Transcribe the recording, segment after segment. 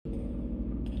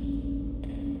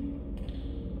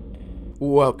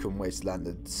Welcome,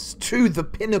 Wastelanders, to the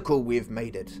pinnacle. We've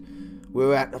made it.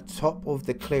 We're at the top of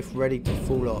the cliff, ready to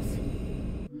fall off.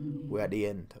 We're at the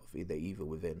end of the evil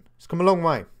within. It's come a long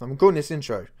way. I'm recording this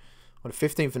intro on the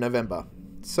 15th of November.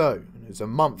 So, it's a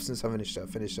month since I finished it. I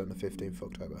finished it on the 15th of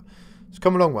October. It's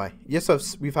come a long way. Yes,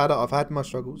 I've had my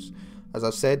struggles. As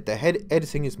I've said, the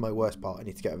editing is my worst part. I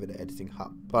need to get over the editing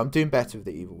hump. But I'm doing better with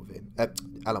the evil within.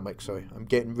 Alan Wake, sorry. I'm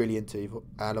getting really into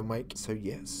Alan Wake. So,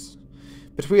 yes.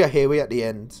 But we are here, we're at the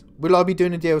end. Will I be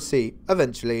doing a DLC?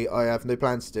 Eventually. I have no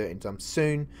plans to do it anytime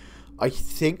soon. I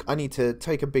think I need to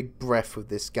take a big breath with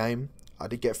this game. I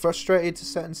did get frustrated to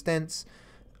certain extents,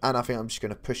 and I think I'm just going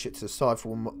to push it to the side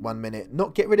for one minute.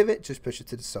 Not get rid of it, just push it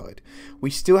to the side. We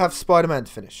still have Spider-Man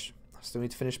to finish. I still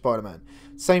need to finish Spider-Man.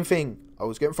 Same thing. I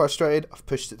was getting frustrated. I've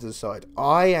pushed it to the side.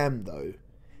 I am, though,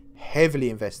 heavily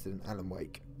invested in Alan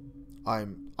Wake. I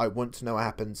want to know what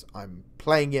happens. I'm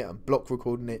playing it. I'm block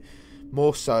recording it.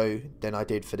 More so than I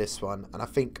did for this one, and I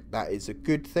think that is a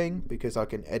good thing because I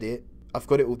can edit. I've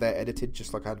got it all there edited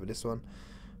just like I had with this one,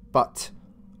 but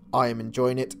I am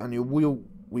enjoying it, and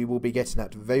we will be getting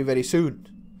that very, very soon.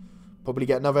 Probably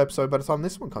get another episode by the time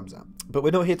this one comes out. But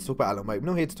we're not here to talk about Alan Wake. We're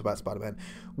not here to talk about Spider-Man.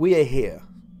 We are here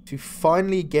to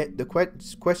finally get the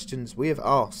questions we have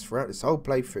asked throughout this whole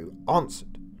playthrough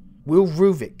answered. Will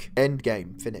Ruvik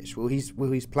endgame finish? Will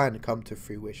his plan come to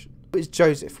fruition? What is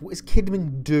Joseph? What is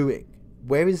Kidman doing?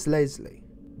 Where is Leslie?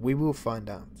 We will find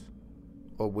out.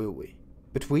 Or will we?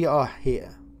 But we are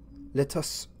here. Let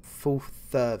us fall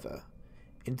further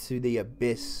into the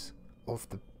abyss of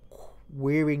the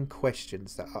wearing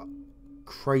questions that are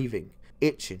craving,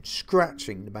 itching,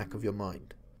 scratching the back of your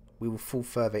mind. We will fall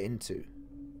further into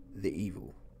the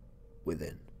evil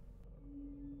within.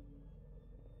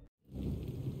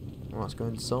 Let's go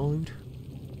inside.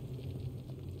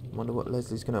 Wonder what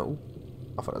Leslie's gonna... Ooh,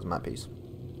 I thought that was a map piece.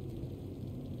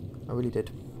 I really did.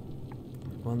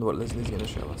 Wonder what Leslie's gonna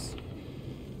show us.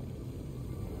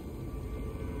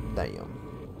 Damn.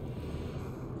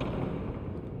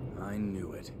 I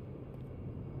knew it.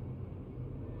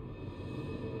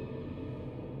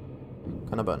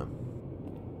 Can I burn him?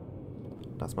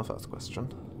 That's my first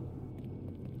question.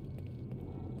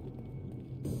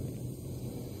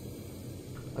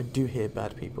 I do hear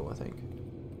bad people, I think.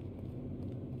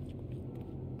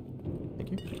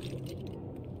 Thank you.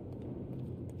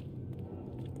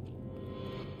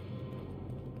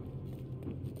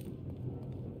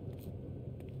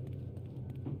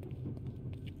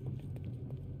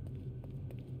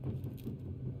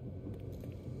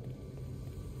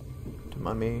 Don't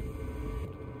mind me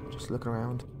just looking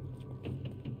around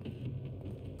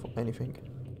for anything.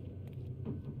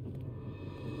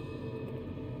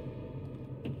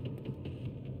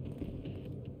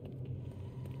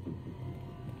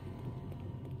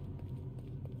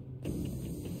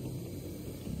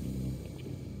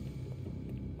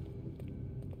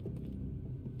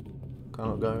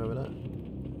 Can't go over there.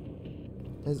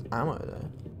 There's ammo there.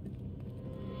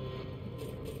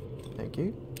 Thank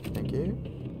you. Thank you.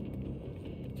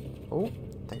 Oh,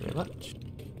 thank you very much.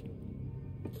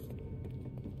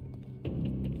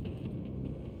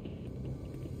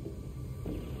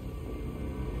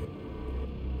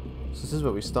 So this is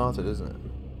where we started, isn't it?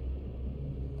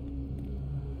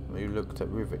 We looked at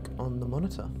Ruvik on the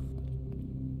monitor.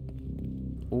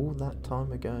 All that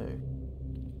time ago.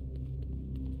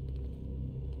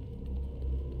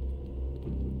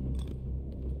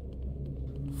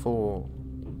 For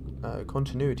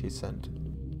continuity's sake.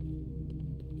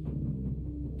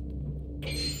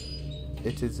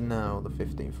 It is now the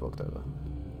 15th of October.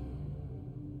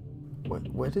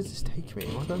 Where does this take me?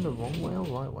 Am I going the wrong way or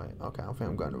right way? Okay, I think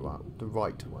I'm going the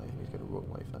right way. He's going the wrong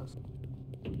way first.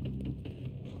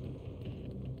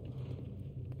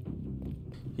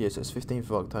 Yes, it's 15th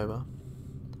of October.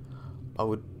 I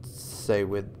would say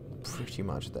we're pretty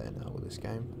much there now with this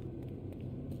game.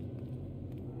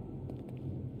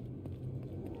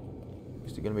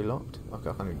 Is it going to be locked? Okay,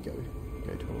 I can't even go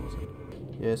towards it.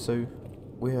 Yeah, so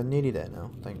we are nearly there now.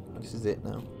 This is it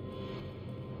now.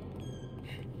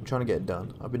 I'm trying to get it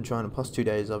done. I've been trying the past 2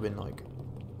 days. I've been like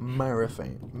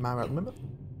marathoning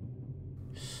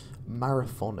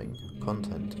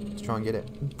content to try and get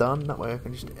it done. That way I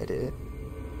can just edit it.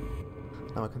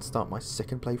 Now I can start my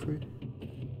second playthrough.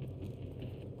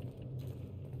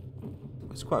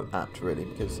 It's quite apt really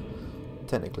because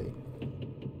technically,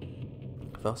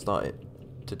 if I start it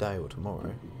today or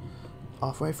tomorrow,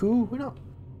 halfway through, we're not.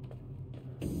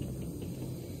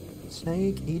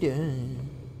 Snake eater.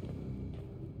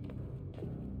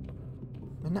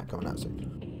 Isn't that coming out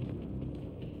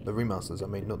soon? The remasters, I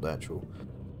mean, not the actual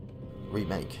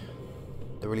remake.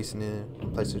 They're releasing it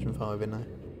on PlayStation 5, isn't they?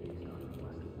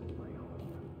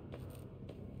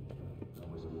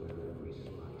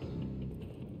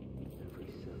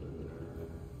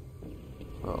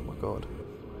 God.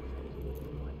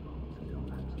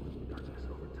 Darkness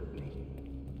overtook me.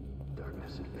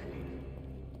 Darkness and pain.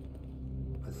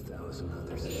 1,000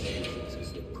 other sensations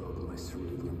as they probed my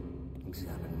cerebrum,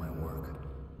 examined my work.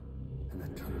 An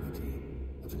eternity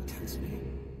of intensity.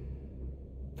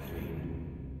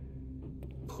 Pain.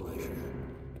 Pleasure.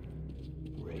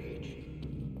 Rage.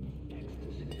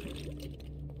 Ecstasy.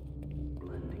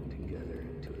 Blending together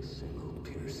into a single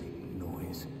piercing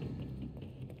noise.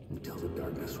 Until the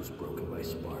darkness was broken by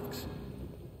sparks.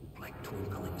 Like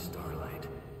twinkling starlight.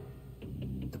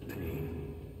 The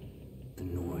pain. The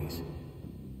noise.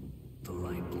 The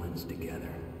light blends together,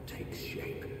 takes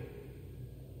shape.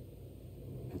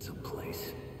 It's a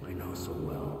place I know so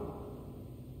well.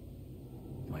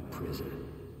 My prison.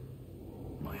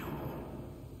 My home.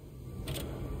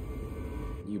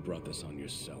 You brought this on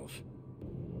yourself.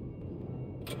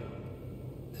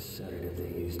 The sedative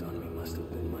they used on me must have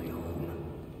been my own.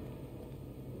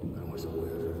 I was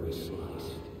aware of every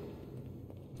slice.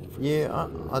 Yeah,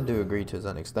 I do agree to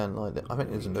an extent. Like, I think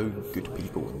there's no good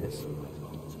people in this.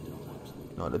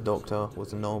 Like, the doctor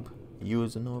was a knob. You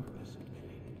was a knob.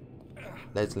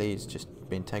 Leslie's just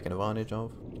been taken advantage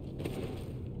of.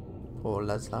 Poor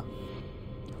Leslie.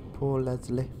 Poor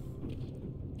Leslie.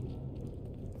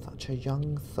 Such a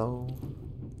young soul.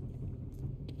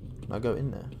 Can I go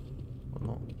in there? Or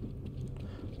not?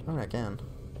 Apparently I can.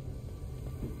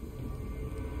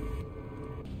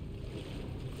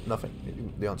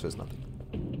 Nothing. The answer is nothing.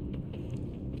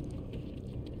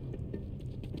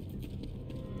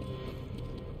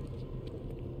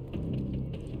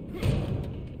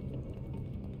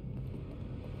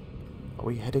 Are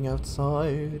we heading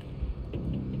outside?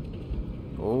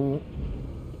 Oh.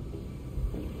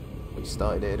 We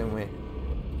started here, didn't we?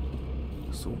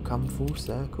 It's all come full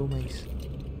circle, mate.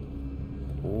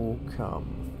 All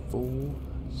come full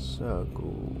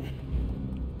circle.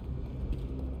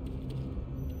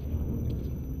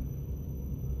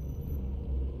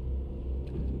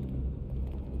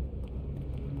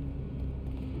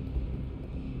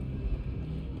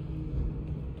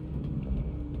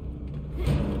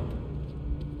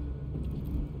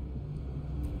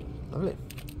 Lovely.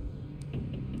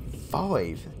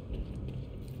 5.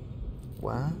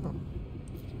 Wow.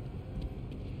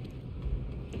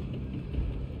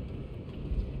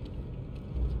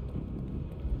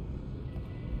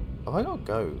 Have I got to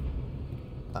go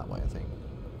that way, I think.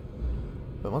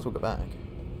 But I might as well go back.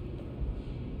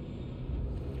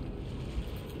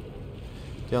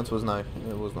 The answer was no.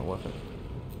 It was not worth it.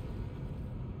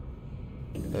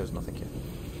 There was nothing here.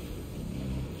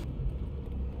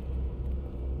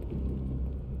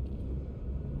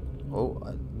 Oh,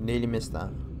 I nearly missed that.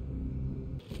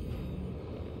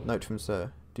 Note from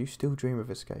Sir. Do you still dream of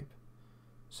escape?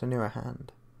 So near at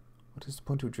hand. What is the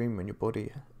point of dream when your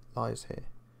body lies here?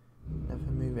 Never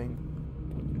moving.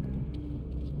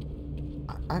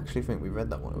 I actually think we read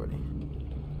that one already.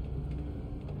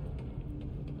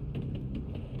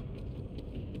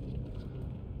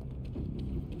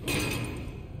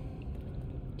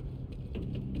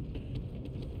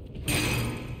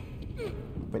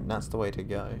 I think that's the way to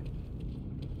go.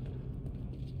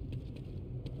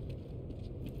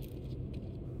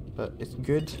 But it's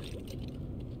good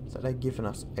that they're giving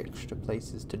us extra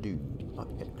places to do, like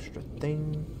extra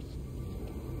things,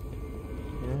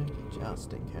 you know,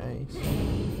 just in case.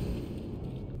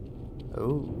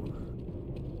 Oh.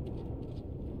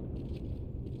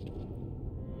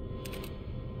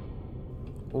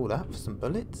 Oh, that for some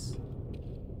bullets?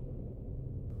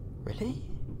 Really?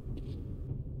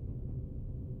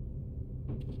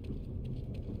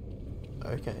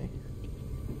 Okay.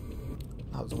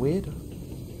 That was weird.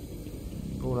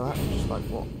 All of that, just like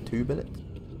what, 2 bullets?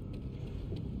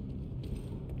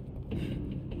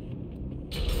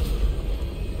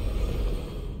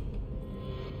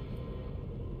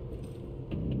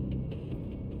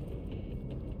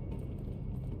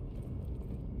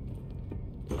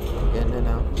 Getting there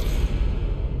now.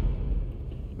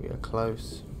 We are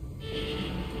close.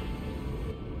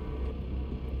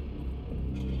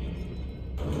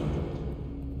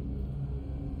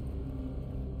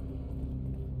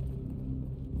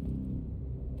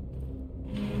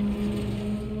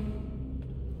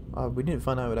 We didn't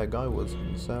find out who that guy was,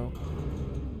 so...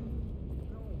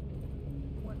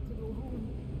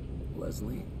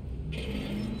 Leslie?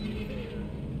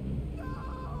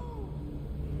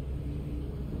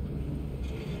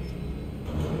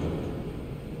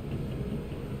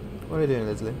 What are you doing,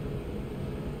 Leslie?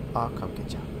 I'll come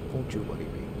get ya. Don't you worry,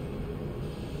 me.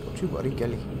 Don't you worry,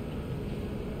 Kelly.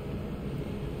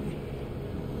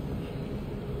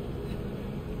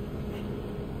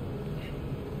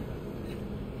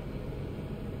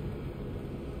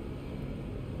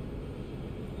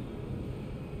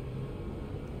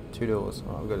 2 doors.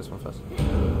 Alright, I'll go this one first.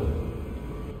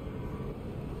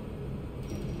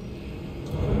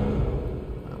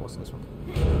 What's this one?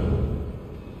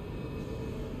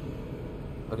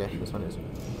 Okay, this one is.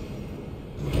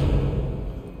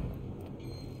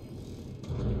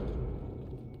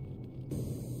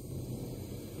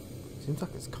 Seems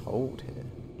like it's cold here.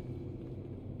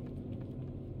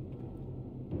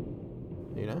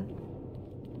 You know?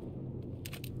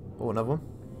 Oh, another one.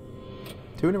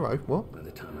 2 in a row. What? By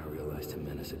the time I realized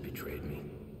Jimenez had betrayed me,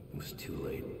 it was too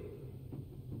late.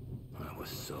 I was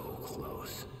so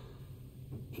close.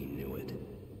 He knew it.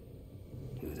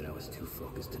 Knew that I was too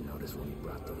focused to notice when he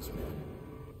brought those men.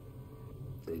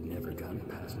 They'd never gotten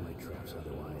past my traps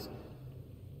otherwise.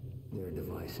 Their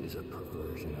device is a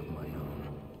perversion of my own.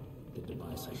 The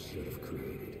device I should have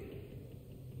created.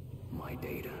 My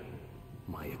data,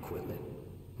 my equipment,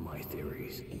 my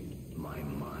theories, my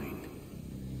mind.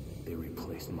 They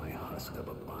replaced my husk of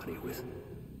a body with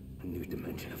a new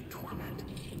dimension of torment.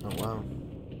 Oh wow.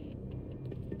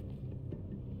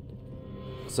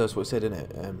 So that's what it said in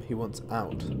it. He wants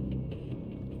out.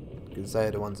 Because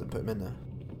they're the ones that put him in there.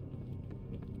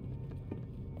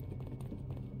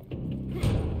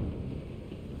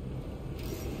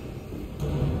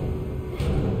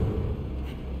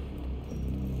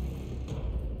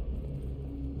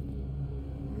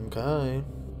 Okay.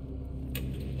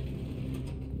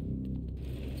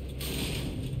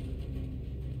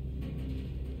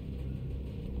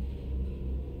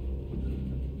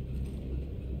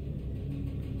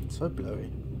 So blurry.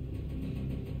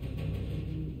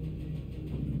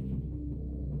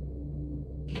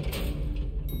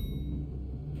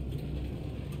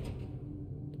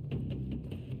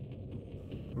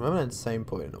 I haven't had the same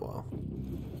point in a while.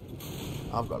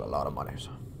 I've got a lot of money,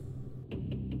 so.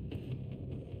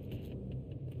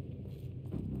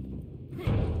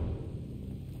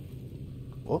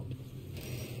 What?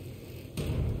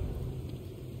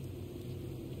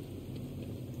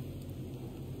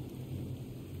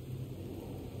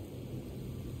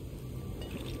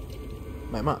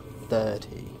 Mate, I'm at 30.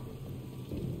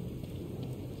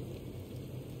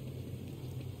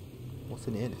 What's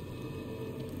in it?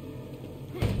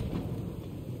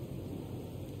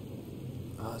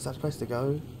 Oh, is that the place to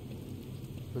go?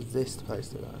 Or is this the place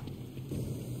to go?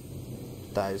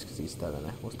 That is because he's standing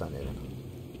there. What's down here then?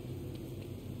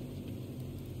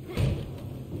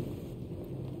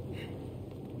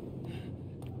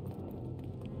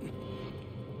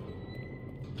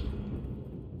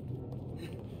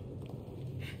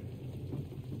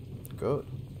 Good.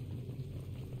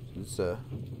 It's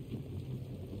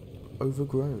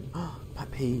overgrown. My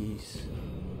peas.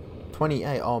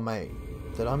 28. Oh mate,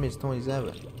 did I miss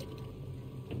 27?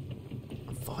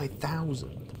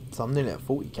 5,000. So I'm nearly at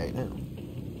 40k now.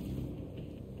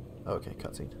 Okay,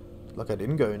 cutscene. Like I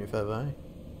didn't go any further, eh?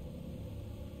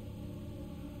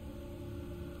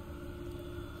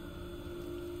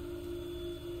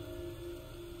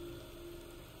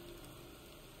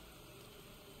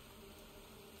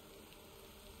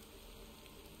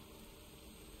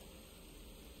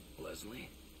 Leslie?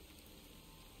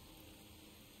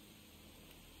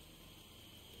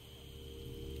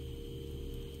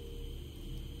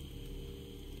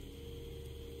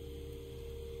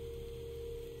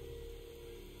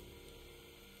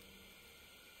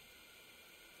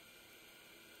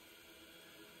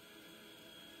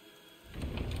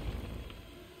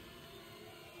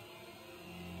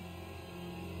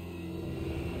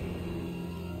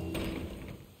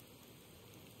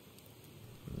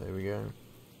 There we go.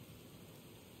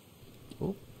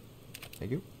 Oh,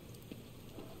 thank you.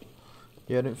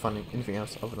 Yeah, I didn't find anything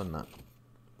else other than that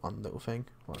one little thing.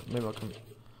 Right, maybe I can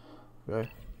go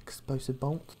explosive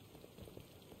bolt.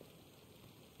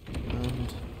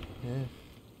 And yeah.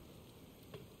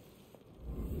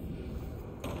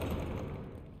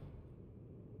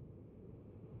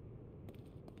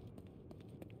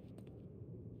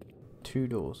 Two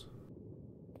doors.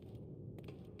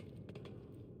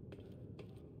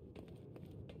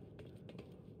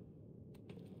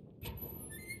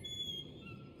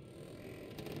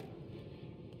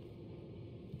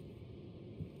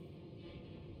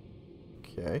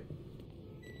 Okay.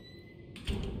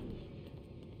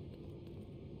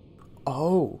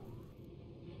 Oh.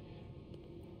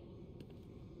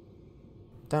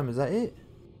 Damn, is that it?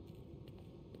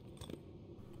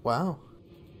 Wow.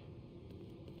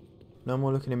 No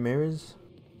more looking in mirrors.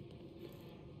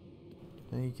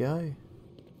 There you go.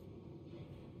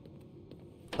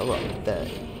 Oh, right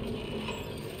there.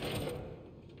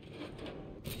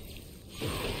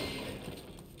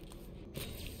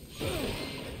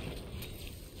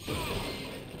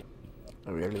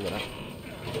 Oh, really got that.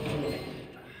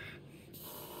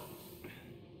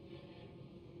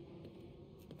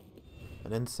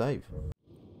 And then save.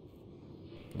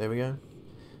 There we go.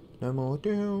 No more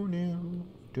do do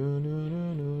do do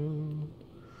do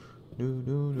do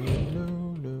do do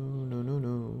do do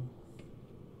do.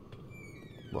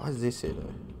 What is this here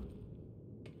though?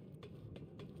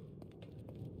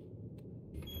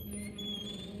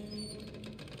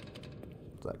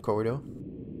 Is that corridor?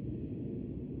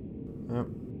 Yep.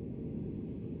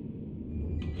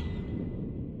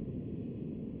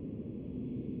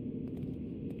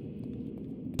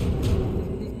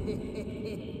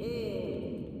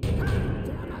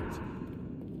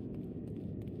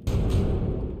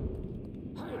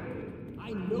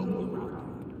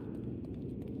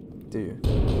 Do you?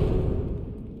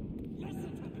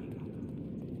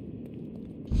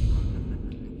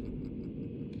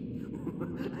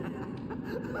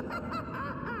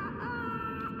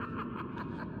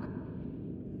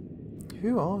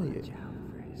 Who are you?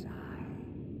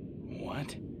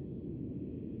 What?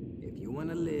 If you want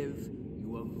to live,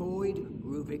 you avoid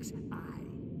Ruvik's eye.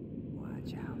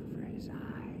 Watch out for his eye.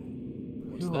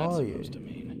 What's Who that are supposed you? to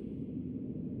mean?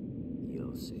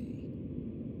 You'll see.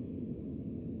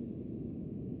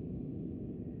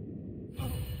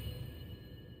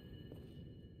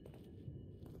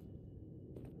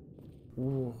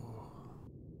 Ooh.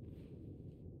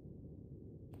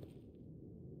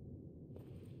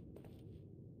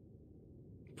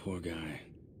 Poor guy.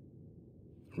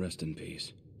 Rest in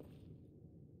peace.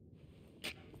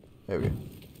 There we go.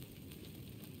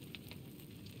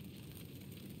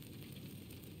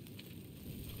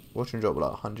 Watch him drop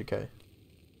like 100k.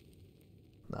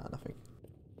 Nah, nothing.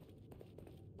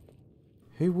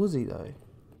 Who was he though?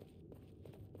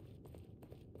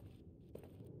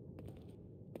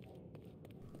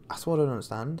 That's what I don't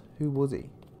understand. Who was he?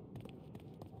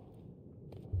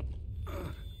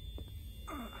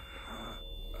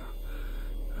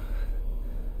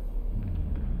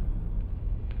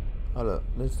 Oh look,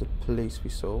 there's the police we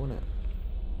saw, wasn't it?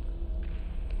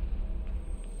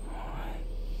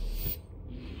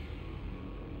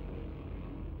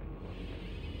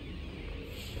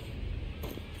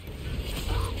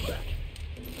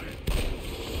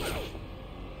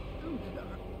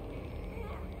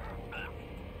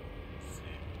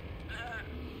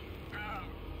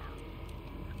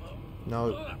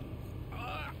 No.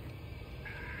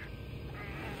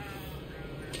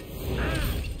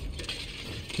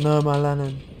 No, my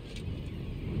Lennon.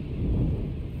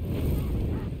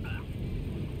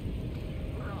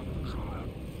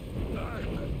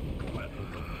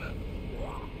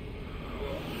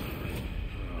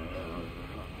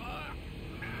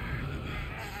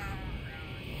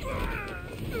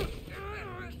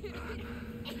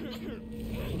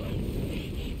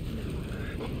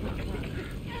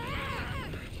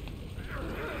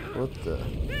 What the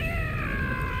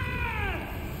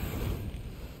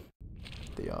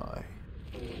eye.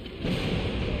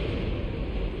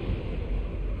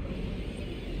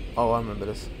 Oh, I remember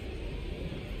this.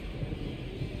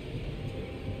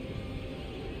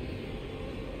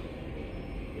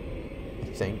 I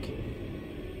think.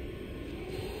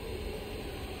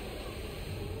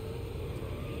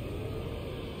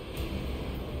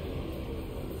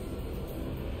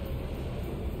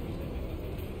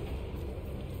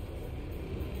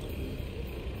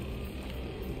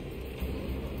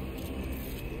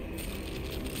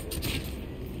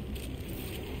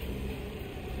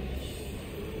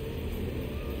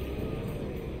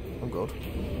 Oh god.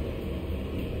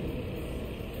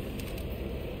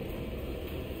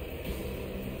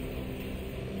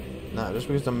 No, just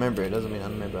because I remember it doesn't mean I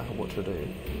remember what to do.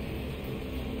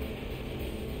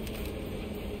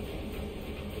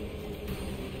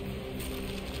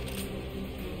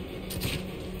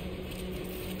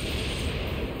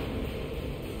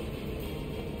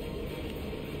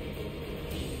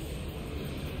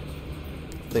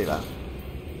 Do that.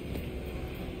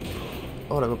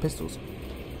 Oh, they got pistols.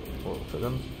 Or for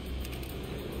guns.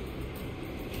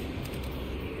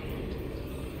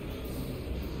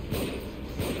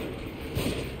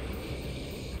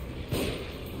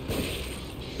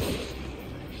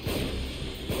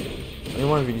 Only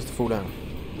one of you needs to fall down.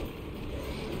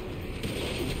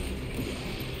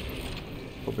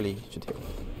 Probably should heal.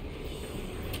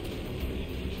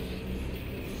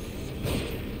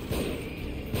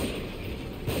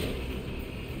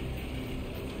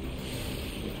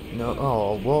 No,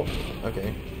 oh, what?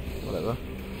 Okay, whatever.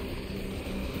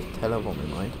 Tell her what we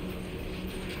mind.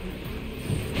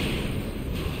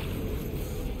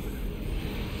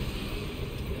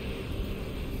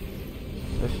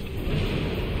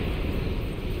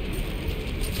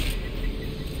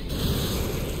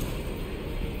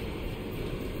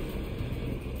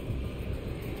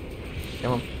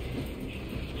 Come on.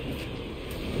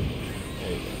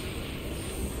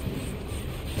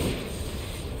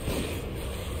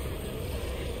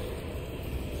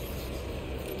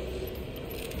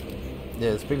 Yeah,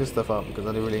 let's pick this stuff up because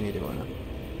I do really need it right now.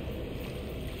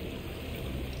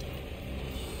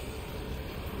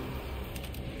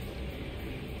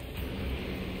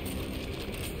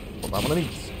 What about one of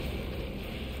these?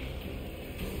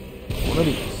 One of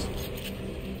these.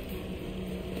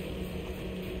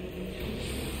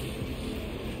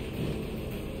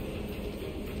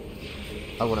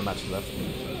 I want a match left.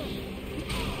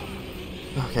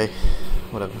 Okay,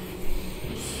 whatever.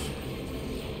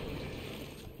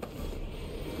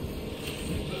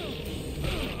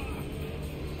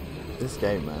 This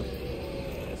game, man.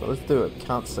 So let's do it.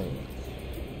 Can't sing.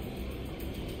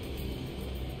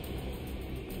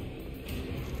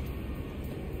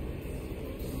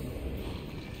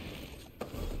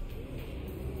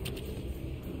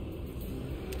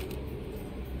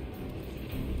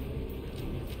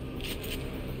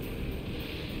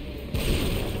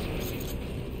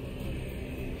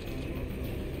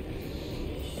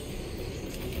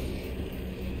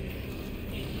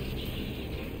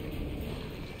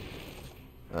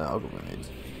 I'll go grenades.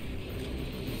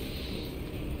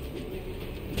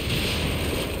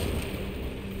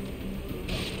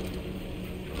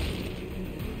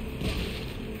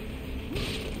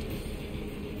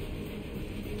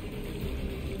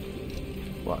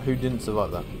 What? Who didn't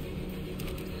survive that?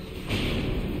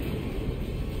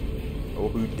 Or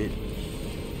who did?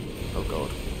 Oh god.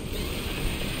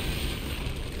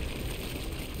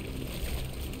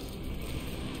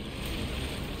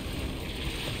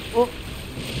 Oh!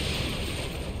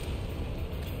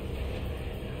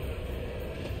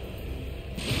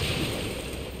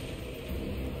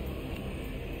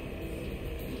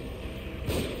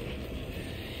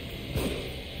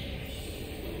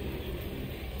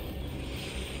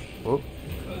 Oh,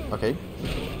 okay.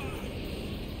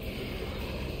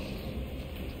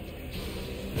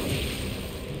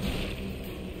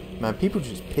 Man, people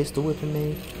just pistol whipping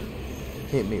me,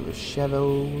 hit me with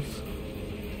shovels.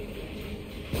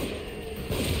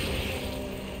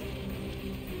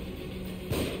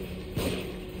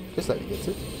 Just like he gets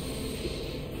it.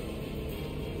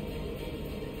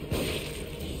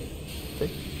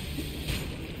 See?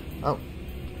 Oh,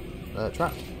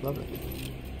 trapped. Lovely.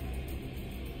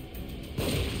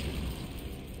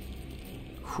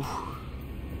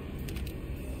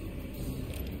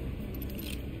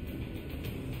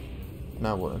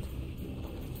 Now what?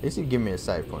 At least you give me a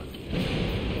save point.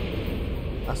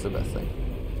 That's the best thing.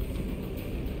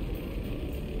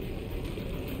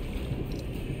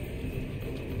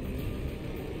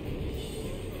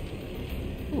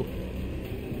 Ooh.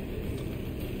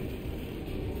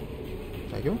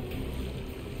 Thank you.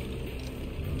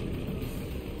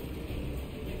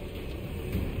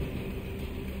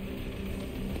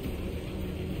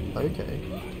 Okay.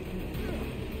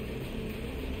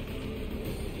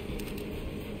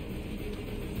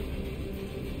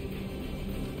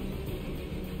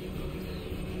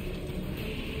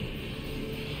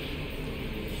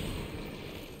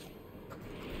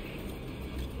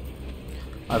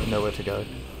 I have nowhere to go.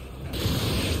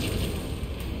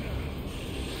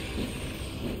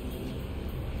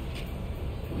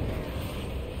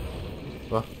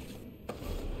 Well.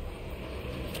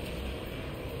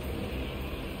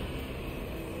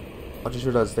 I just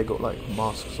realised they got like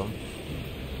masks on.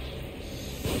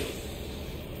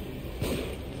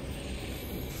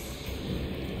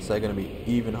 So they're going to be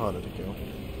even harder to kill.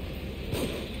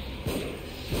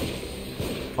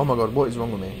 Oh my god, what is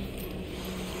wrong with me?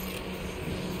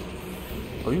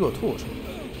 Oh, you got a torch?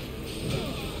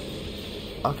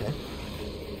 Okay.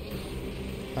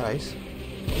 Nice.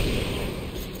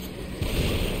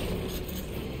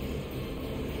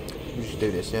 We should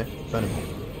do this, yeah? Burn him.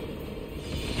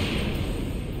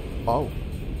 Oh.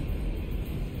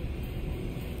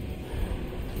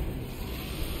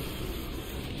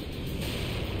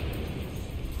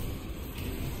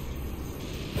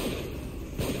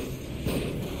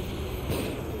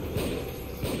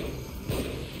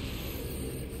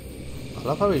 I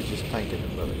love how he's just tanking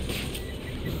him, brother.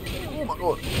 Oh my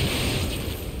god.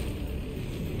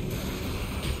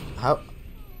 How?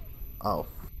 Oh.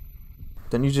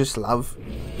 Don't you just love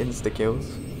insta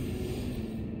kills?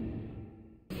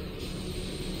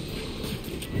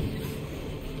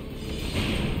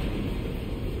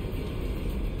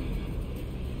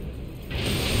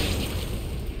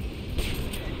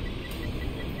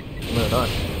 I'm gonna die.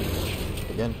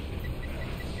 Again.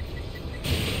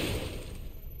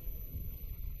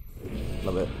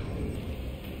 Love it.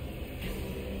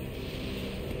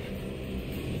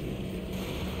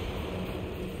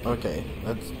 Okay,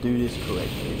 let's do this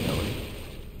correctly, shall we?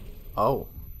 Oh.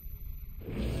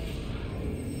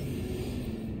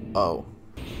 Oh.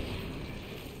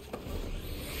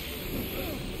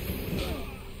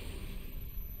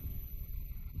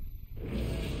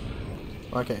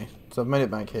 Okay, so I've made it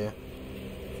back here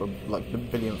for like the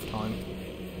billionth time.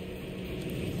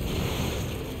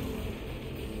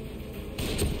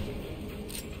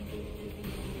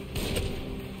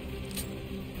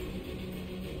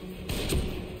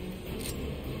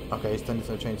 Okay, he's turned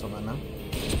into a chainsaw man now.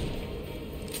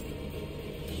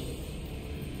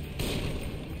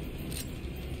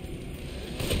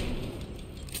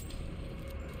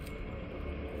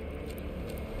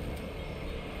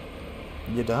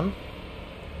 You done?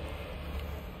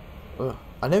 Ugh.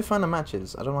 I never found the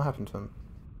matches. I don't know what happened to them.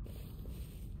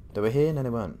 They were here and then they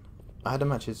weren't. I had the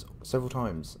matches several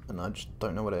times and I just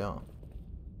don't know where they are.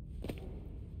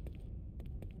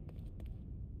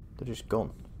 They're just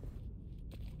gone.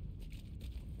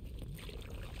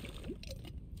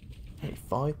 Hey,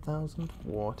 5,000?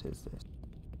 What is this?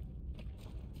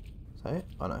 Is that it?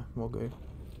 Oh no, more goo.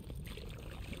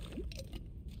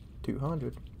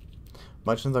 200.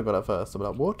 Much since I got that first, I'm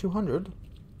like, what? 200?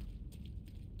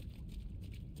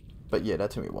 But yeah,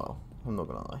 that took me a while. I'm not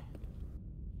gonna lie.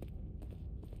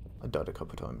 I died a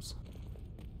couple times.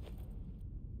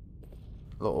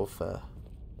 A lot of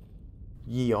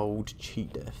ye old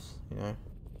cheat deaths, you know?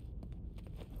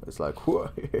 It's like,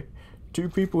 what? 2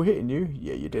 people hitting you?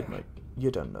 Yeah, you did, mate.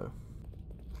 You don't know.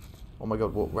 Oh my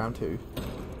god, what? Round 2?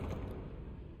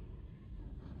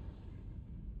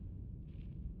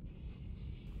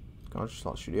 Can I just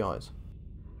like shoot the eyes?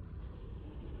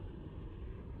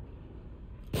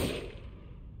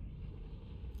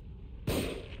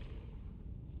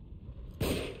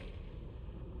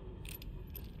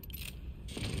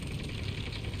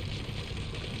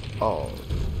 Oh.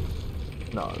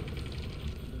 No.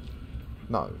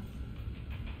 No.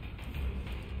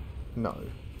 No.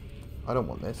 I don't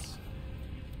want this.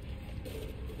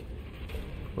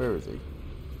 Where is he?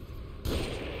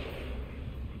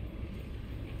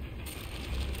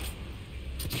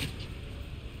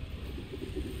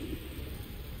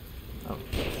 Oh.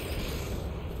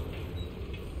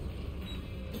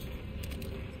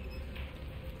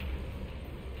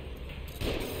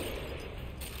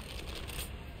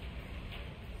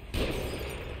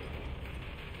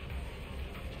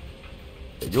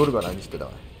 You're the guy that needs to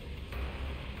die.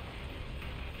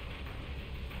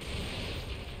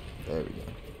 There we go.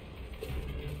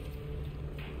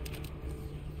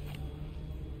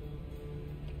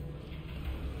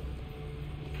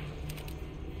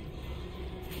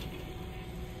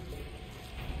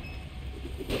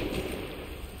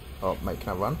 Oh, mate, can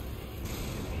I run?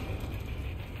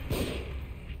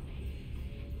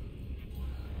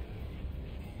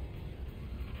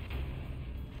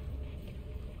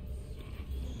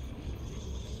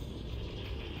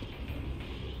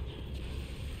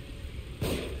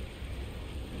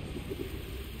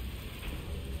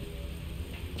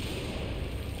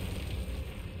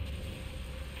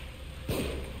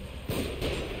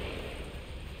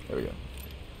 There we go.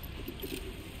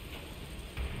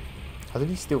 How did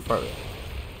he still throw it?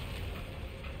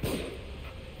 Oh,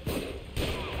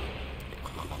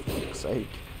 for fuck's sake.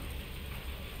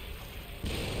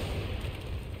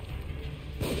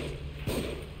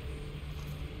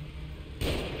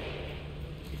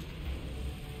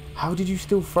 How did you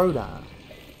still throw that?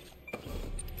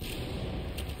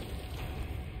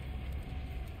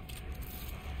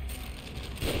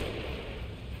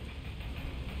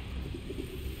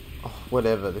 Oh,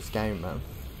 whatever, this game, man.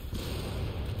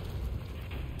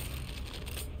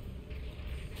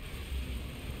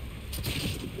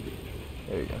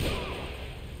 There we go.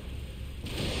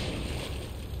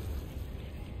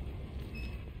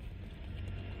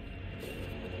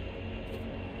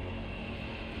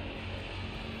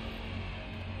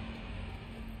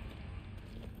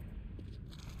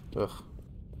 Ugh.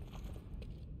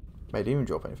 Mate, didn't even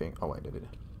drop anything. Oh wait, did it?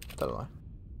 Did I lie?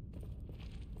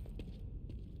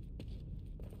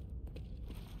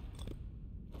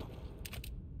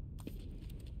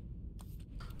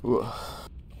 Ugh.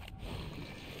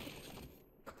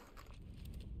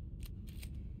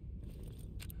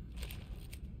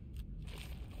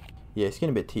 Yeah, it's getting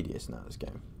a bit tedious now, this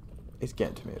game. It's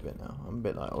getting to me a bit now. I'm a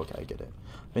bit like, okay, I get it.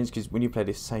 I mean, it's because when you play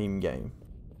this same game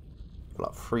for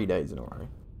like 3 days in a row,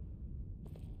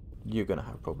 you're going to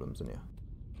have problems, in you.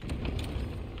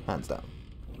 Hands down.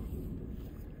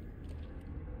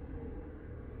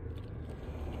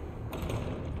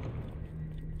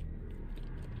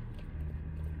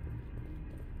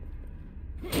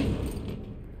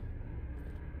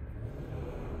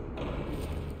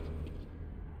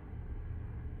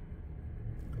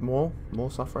 More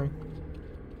suffering.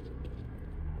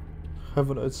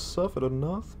 Haven't I suffered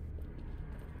enough?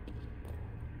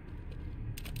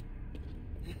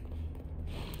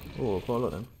 Oh, quite a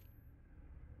lot then.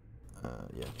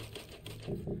 Yeah.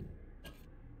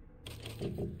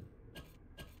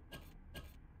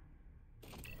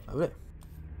 Lovely.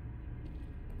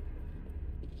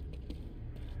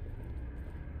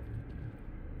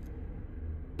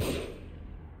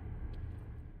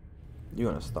 You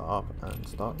want to start up and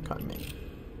start cutting me.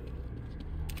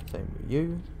 Same with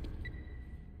you.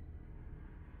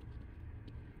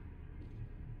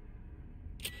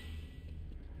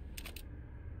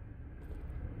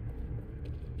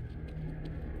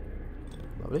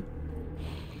 Lovely.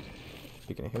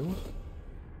 Speaking of hills.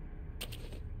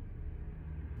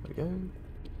 There we go.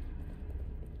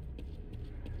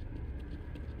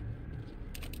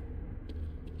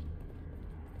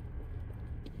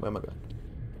 Where am I going?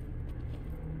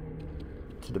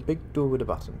 To the big door with a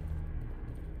button.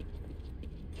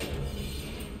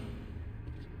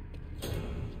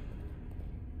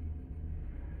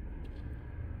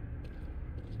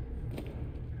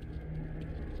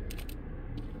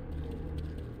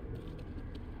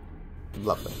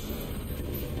 Lovely.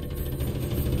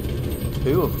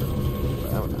 2 of them.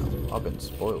 Well now, I've been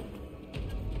spoiled.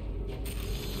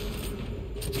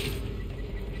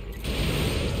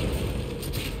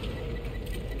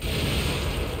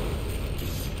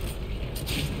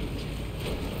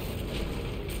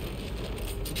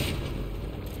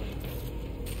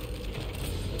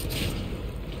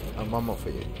 And one more for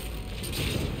you.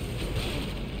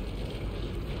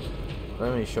 I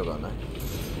don't really shotgun though.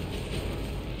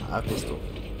 I have pistol.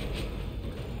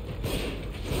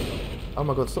 Oh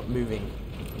my god, stop moving.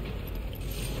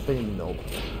 Being knob.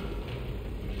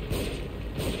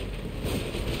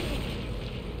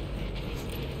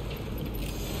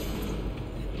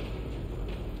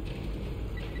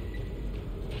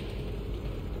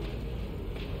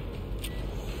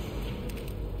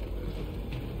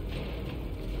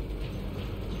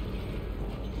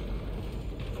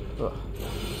 Ugh.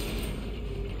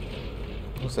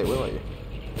 I'll say, where are you?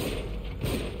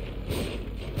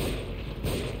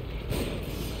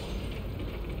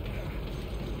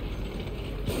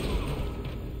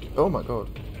 Oh my god.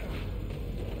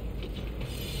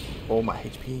 All my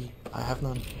HP. I have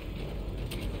none.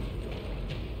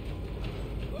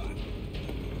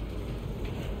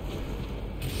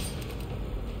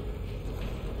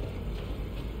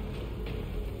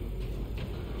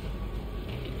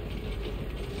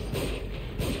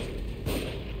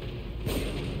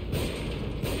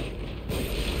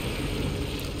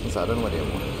 So I don't know what they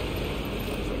want.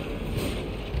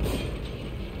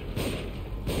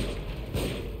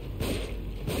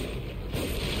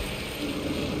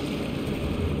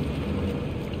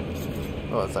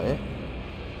 Oh, is that it?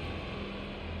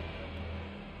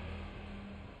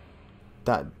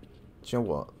 That, do you know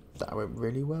what? That went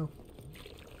really well.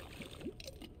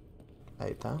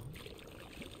 Hey,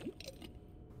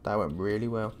 that went really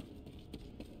well.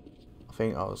 I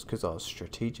think because I was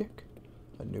strategic.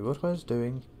 I knew what I was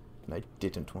doing, and I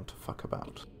didn't want to fuck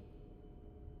about.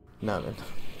 Now then.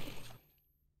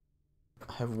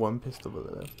 I have 1 pistol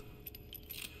bullet left.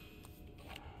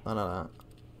 None of that.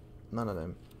 None of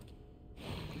them.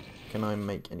 Can I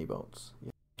make any bolts?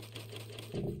 Yeah.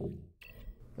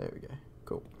 There we go.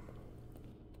 Cool.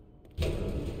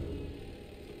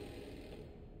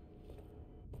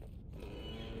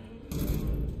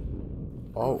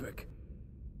 Oh. Ruvik,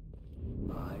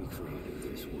 I created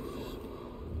this world.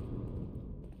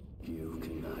 You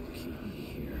cannot keep me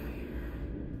here.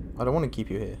 I don't want to keep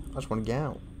you here. I just want to get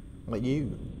out. Like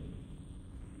you.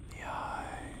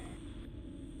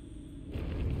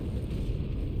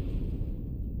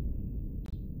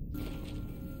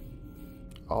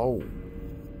 Oh.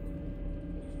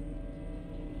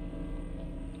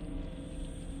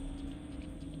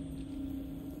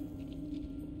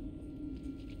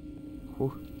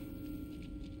 Whew.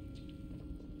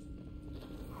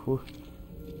 Whew.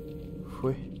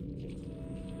 Whew.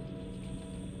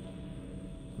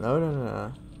 No, no, no,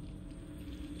 no.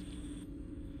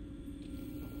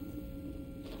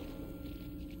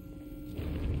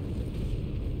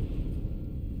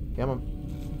 Come on.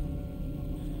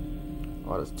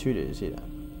 Oh, there's 2 there, you see that?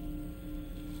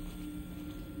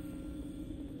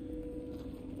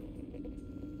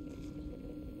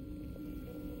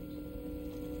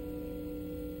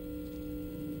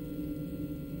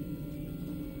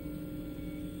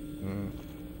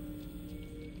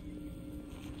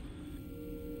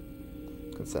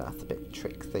 So that's a bit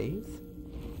tricksy.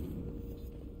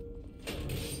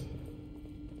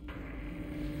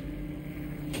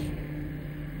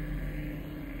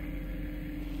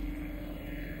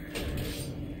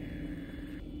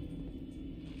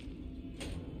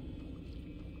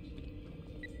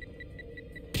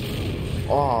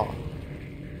 Oh,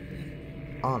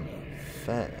 unfucking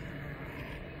fair.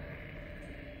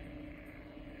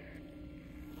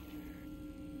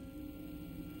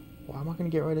 Why am I going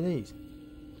to get rid of these?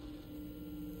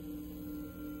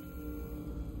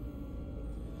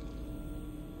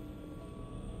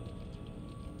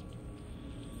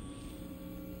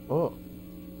 Oh.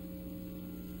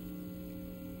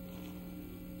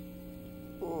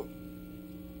 Oh.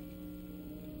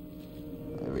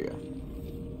 There we go.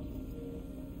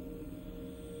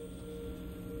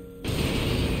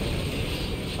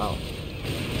 Oh.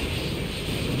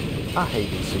 I hate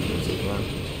these sequences, man.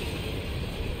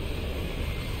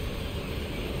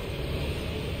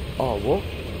 Oh, what?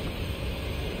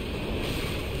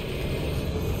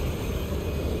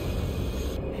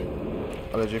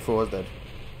 I legit thought I was dead.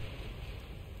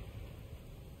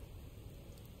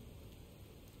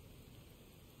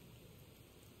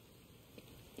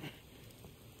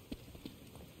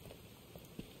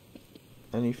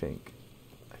 Anything?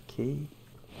 A key?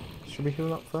 Should we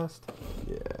heal up first?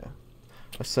 Yeah.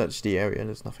 I searched the area and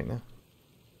there's nothing there.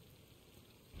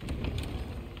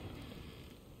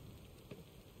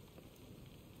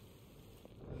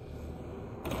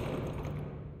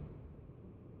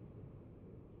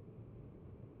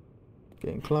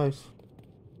 Getting close.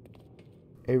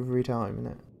 Every time,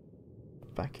 innit?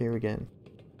 Back here again.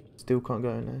 Still can't go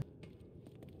in there.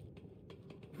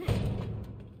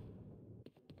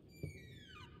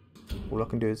 All I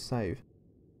can do is save.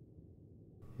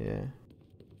 Yeah.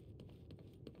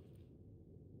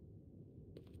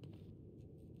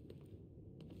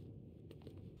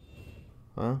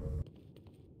 Huh?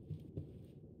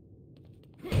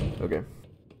 Okay.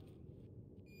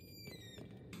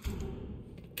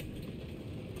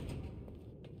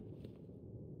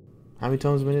 How many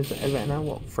times have we been to Everett now?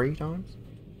 What, 3 times?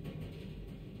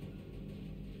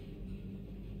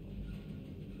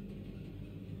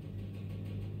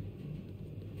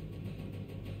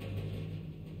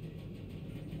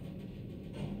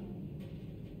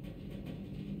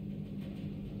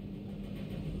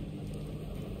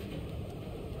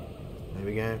 There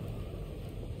we go.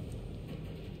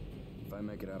 If I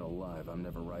make it out alive, I'm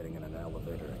never riding in an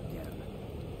elevator again.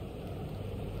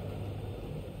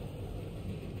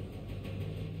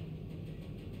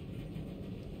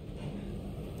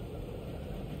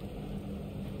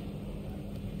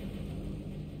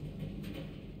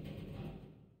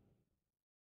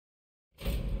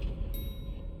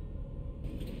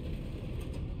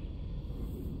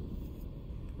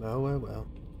 Well, well, well.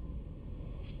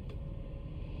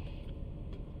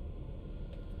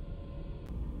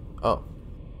 Oh.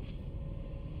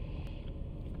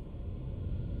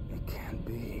 It can't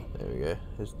be. There we go.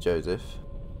 There's Joseph.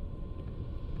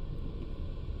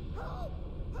 Help!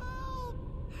 Help!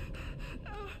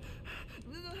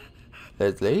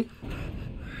 Leslie.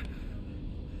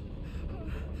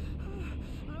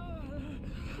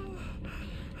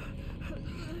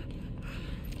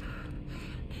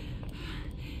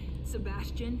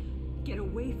 Sebastian, get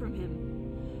away from him.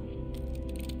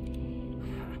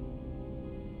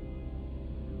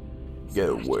 Get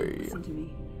Sebastian, away. listen to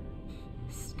me.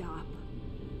 Stop.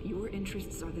 Your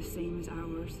interests are the same as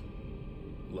ours.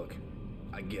 Look,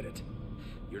 I get it.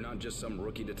 You're not just some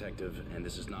rookie detective, and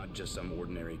this is not just some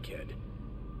ordinary kid.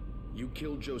 You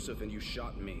killed Joseph and you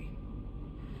shot me.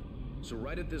 So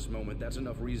right at this moment, that's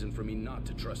enough reason for me not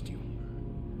to trust you.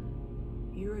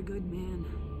 You're a good man.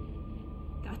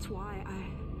 That's why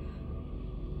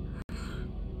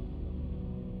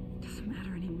doesn't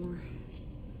matter anymore.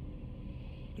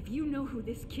 If you know who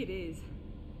this kid is,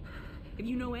 if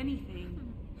you know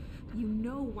anything, you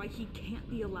know why he can't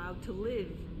be allowed to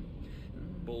live.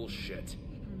 Bullshit.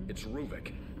 It's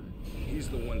Ruvik. He's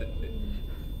the one that...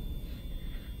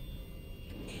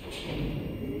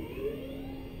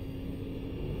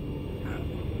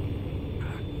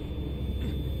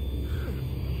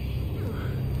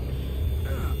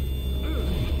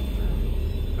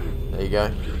 There you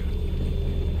go.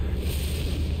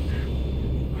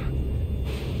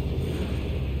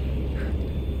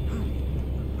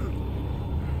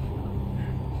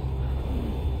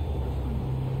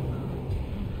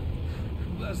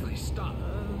 Leslie, stop.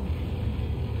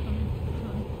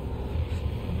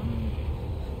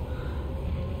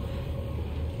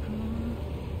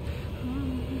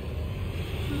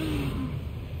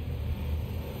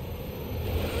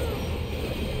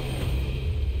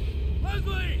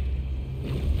 Leslie!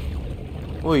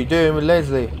 What are you doing with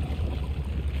Leslie?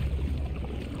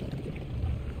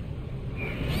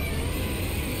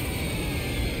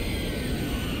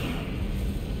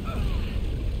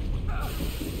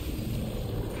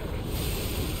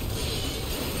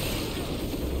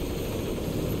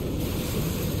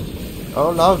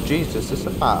 Oh Lord Jesus, it's a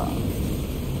fire.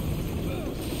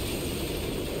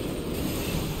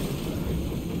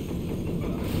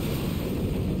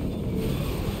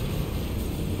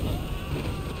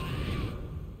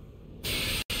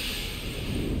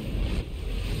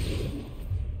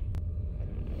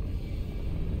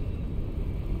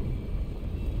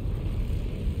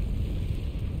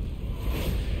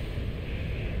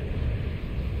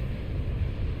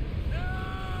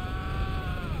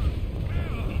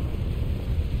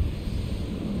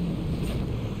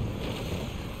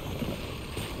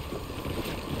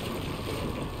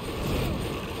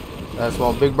 That's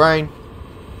one big brain.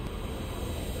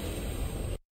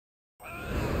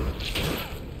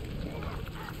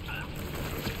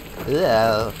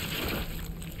 Yeah.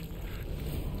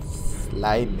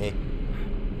 Slimy.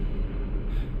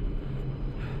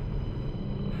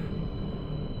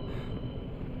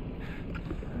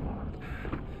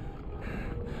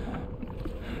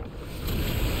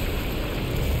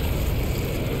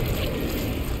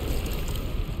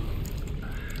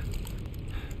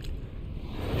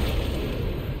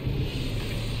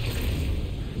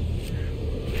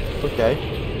 Okay.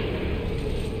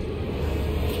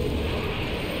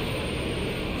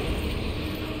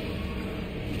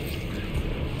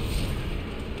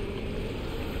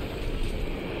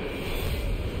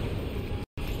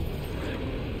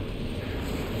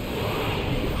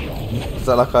 Is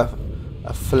that like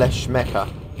a flesh mecha?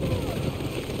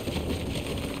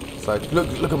 It's like,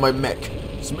 look at my mech.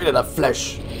 It's made out of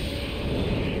flesh.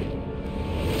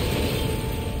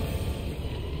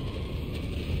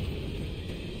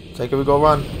 Take it, we go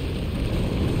run.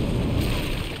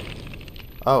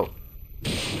 Oh.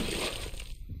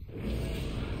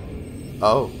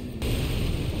 Oh.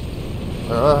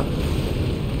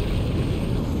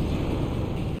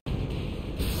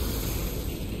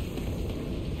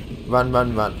 Run,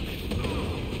 run, run.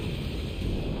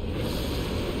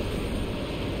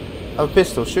 I have a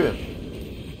pistol, shoot him.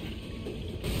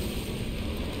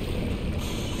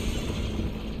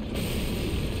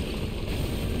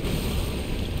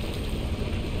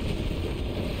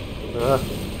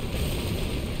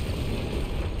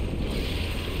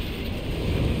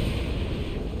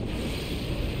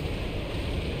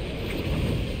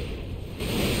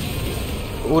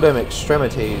 All them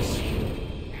extremities.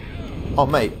 Oh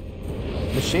mate,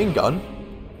 machine gun?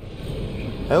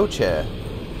 Hell chair.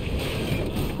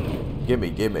 Gimme,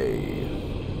 gimme.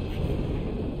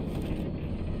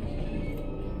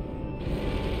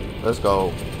 Let's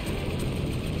go.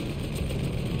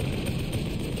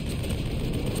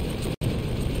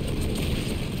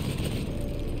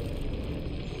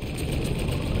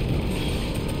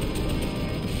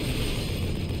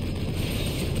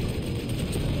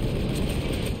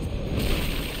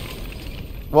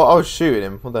 Well, I was shooting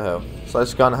him. What the hell? So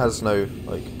this gun has no,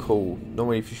 like, cool.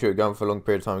 Normally if you shoot a gun for a long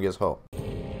period of time it gets hot.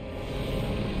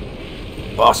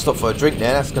 Oh, I'll stop for a drink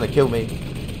there. That's going to kill me.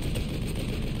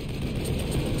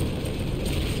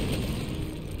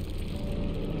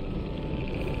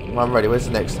 I'm ready. Where's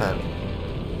the next hand?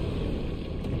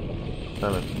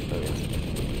 Come on. There we go.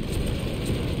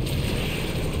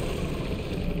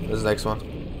 Where's the next one?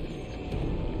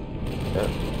 Yeah.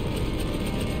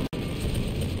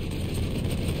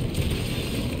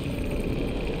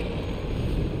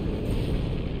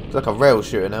 It's like a rail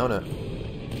shooter now, isn't it?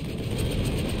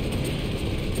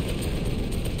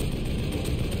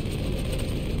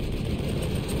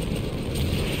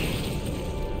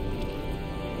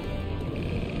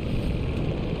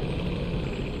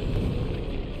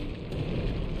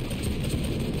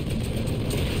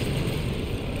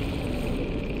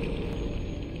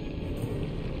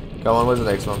 Come on, where's the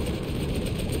next one?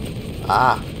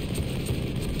 Ah!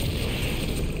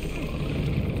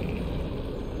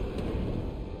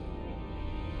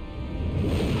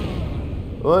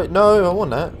 Wait, no, I want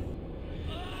that.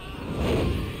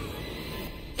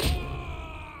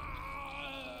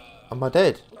 Am I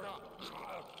dead?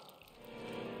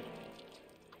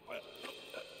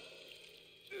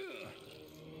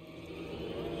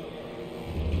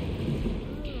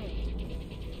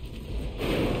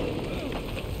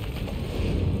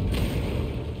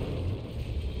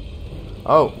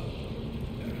 Oh.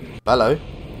 Hello.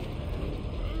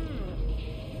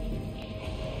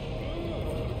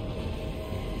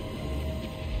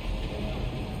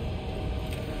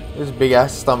 This big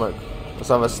ass stomach.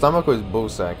 Does I have a stomach or his ball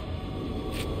sack?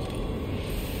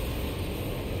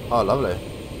 Oh, lovely.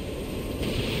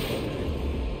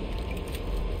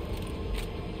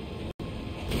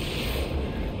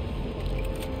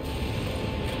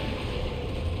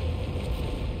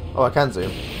 Oh, I can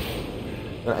zoom.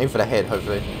 I'm gonna aim for the head,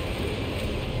 hopefully.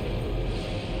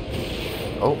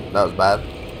 Oh, that was bad.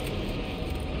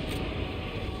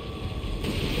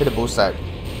 Hit the ball sack.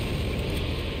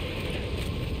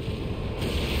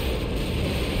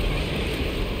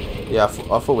 Yeah, I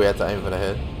thought we had to aim for the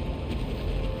head.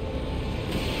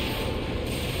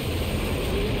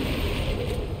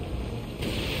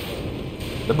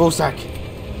 The ball sack.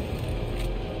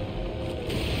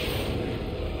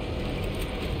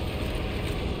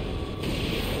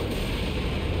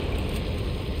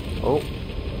 Oh.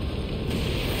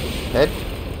 Head.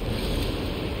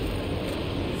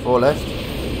 4 left.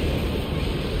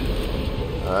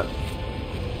 Alright.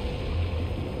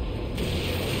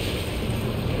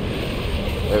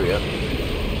 There we go.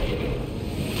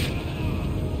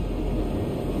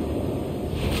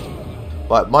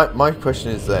 Right, my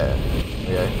question is there.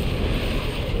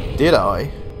 Okay. Did I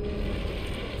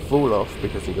fall off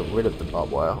because he got rid of the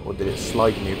barbed wire, or did it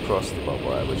slide me across the barbed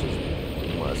wire, which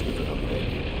is worse because I'm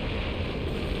dead.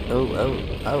 Oh.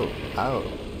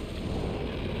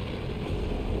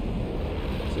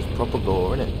 This is proper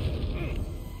gore, isn't it?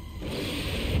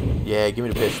 Yeah, give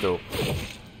me the pistol.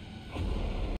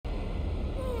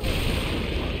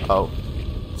 Oh.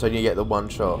 So you get the one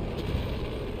shot.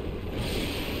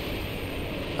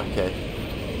 Okay.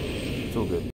 It's all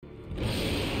good.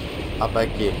 I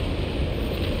beg you.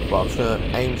 But I'm just gonna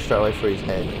aim straight away for his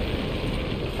head.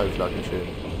 Hopefully I can shoot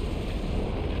him.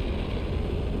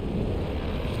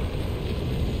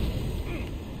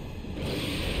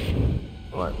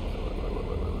 Right.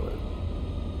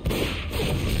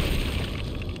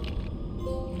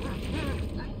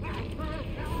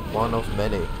 One of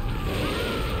many.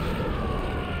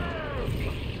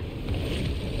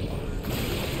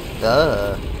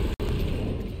 Duh.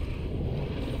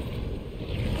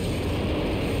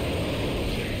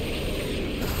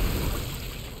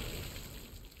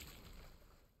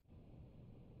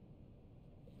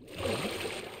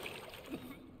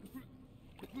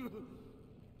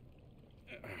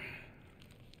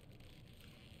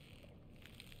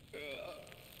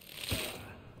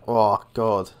 Oh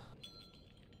god.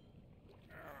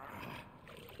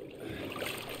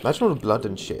 Imagine all the blood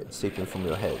and shit seeping from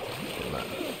your head from that.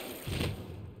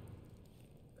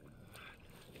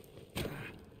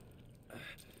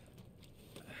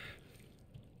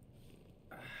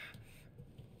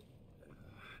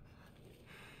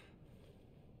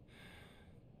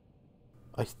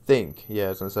 I think, yeah, I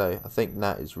was gonna say, I think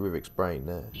that is Ruvik's brain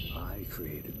there. I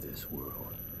created this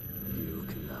world. You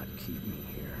cannot keep me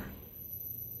here.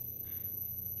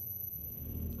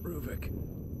 Ruvik.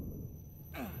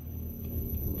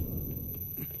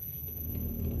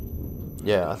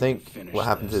 Yeah, I think what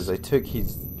happens is they took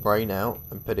his brain out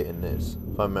and put it in this,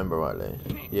 if I remember rightly.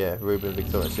 Yeah, Ruben,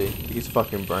 Victoriano, see, his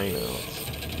fucking brain out.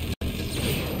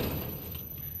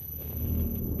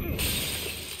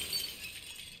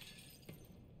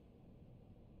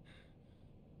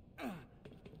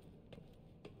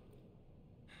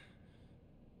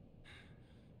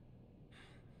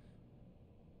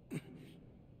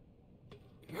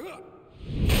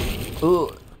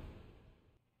 Ooh.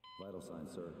 Vital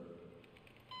signs, sir.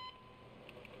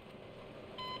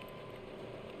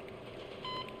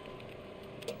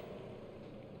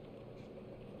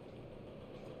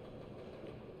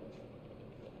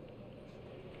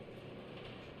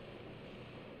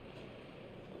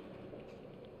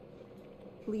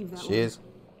 Leave that She is. one.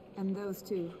 And those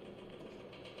two.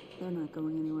 They're not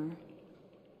going anywhere.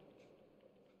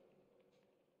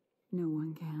 No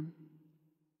one can.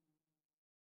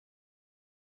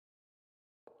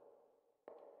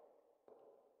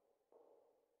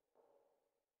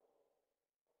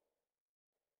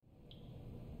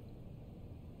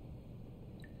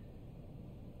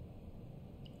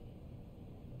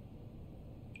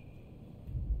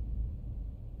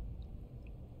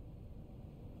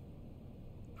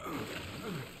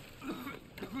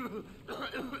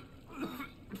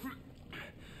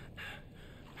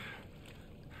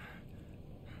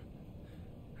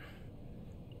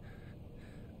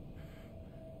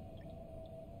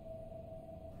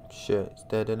 Shit, he's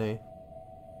dead, isn't he?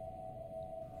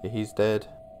 Yeah, he's dead.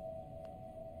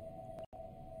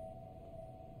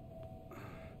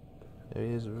 There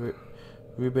he is,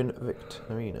 Ruben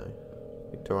Victoriano.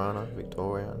 Victoriano.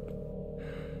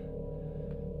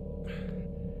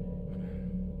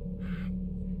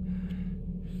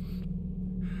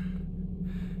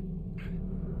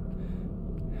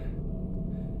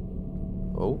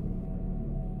 Oh.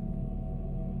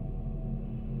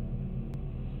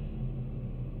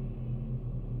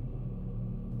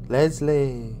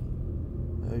 Leslie!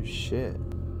 Oh shit.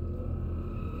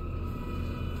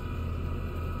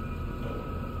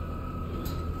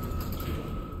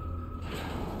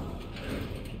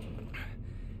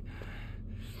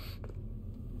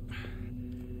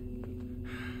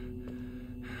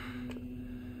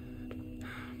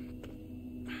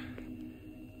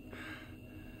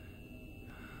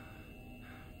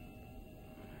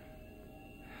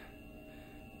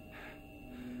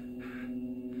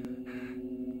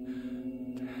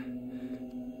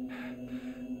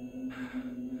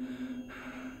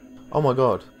 Oh my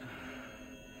god.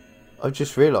 I've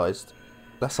just realised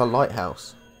that's a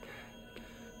lighthouse.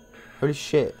 Holy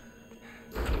shit.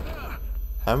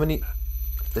 How many...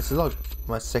 This is like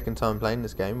my second time playing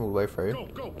this game all the way through.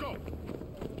 Go!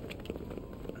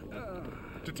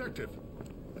 Detective,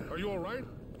 are you alright?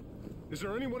 Is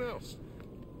there anyone else?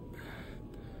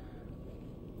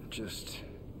 Just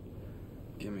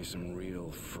give me some real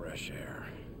fresh air.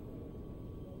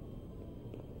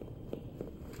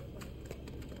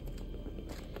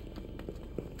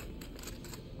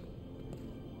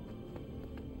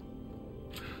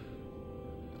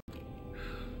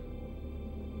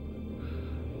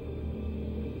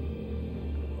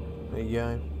 There you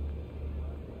go.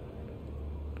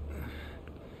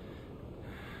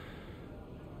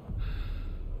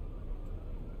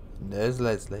 And there's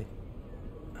Leslie.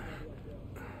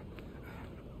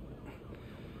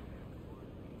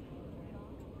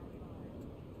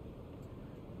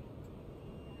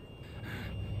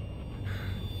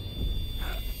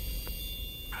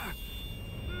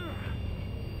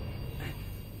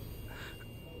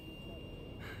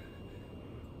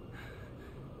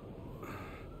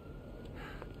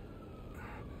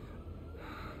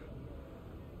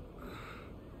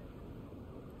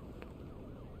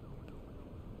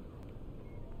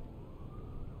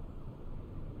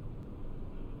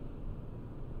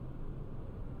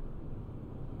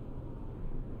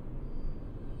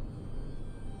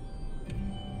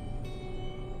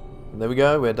 There we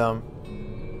go, we're done.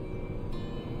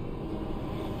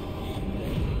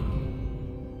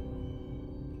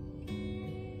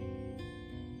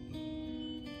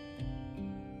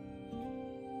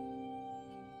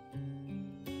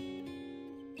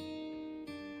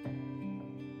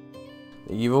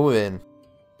 You've all in.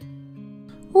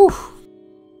 Oof.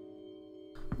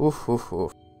 Oof, oof,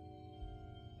 oof.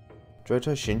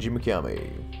 Joto Shinji Mikami.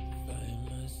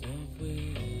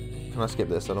 Can I skip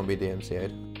this? I don't be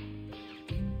DMCA'd.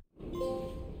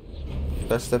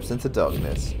 First steps into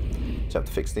darkness.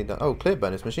 Chapter 16. Oh, clear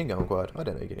bonus machine gun acquired. I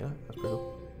don't know you get that. That's pretty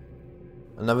cool.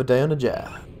 Another day on the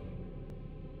job.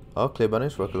 Oh, clear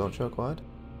bonus rocket launcher acquired.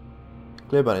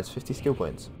 Clear bonus 50 skill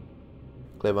points.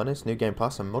 Clear bonus new game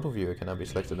pass and model viewer can now be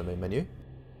selected in the main menu.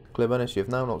 Clear bonus you have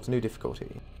now unlocked a new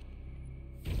difficulty.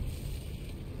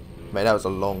 Mate, that was a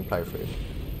long playthrough.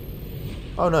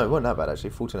 Oh no, it wasn't that bad actually.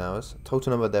 14 hours.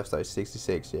 Total number of deaths though is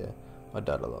 66. Yeah, I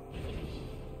died a lot.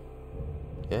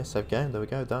 Yeah, save game, there we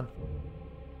go, done.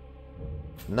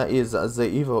 And that is the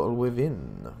evil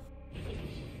within.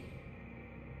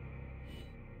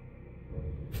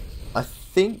 I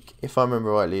think, if I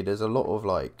remember rightly, there's a lot of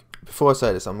like... Before I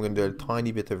say this, I'm going to do a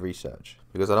tiny bit of research.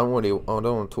 Because I don't want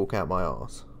to talk out my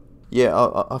arse. Yeah,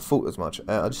 I thought as much.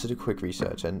 I just did a quick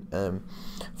research. And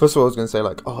first of all, I was going to say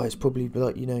like, oh, it's probably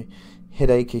like, you know,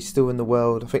 headache is still in the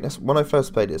world. I think that's... When I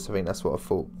first played this, I think that's what I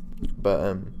thought.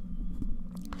 But...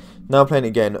 Now playing it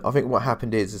again, I think what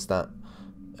happened is that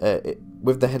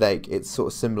with the headache, it's sort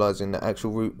of symbolising that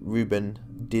actual Ruvik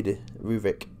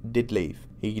did leave.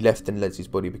 He left in Leslie's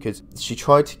body because she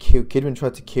tried to kill, Kidman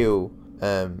tried to kill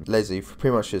Leslie for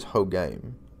pretty much his whole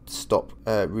game to stop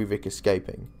Ruvik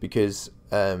escaping. Because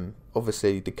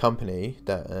obviously the company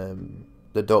that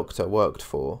the doctor worked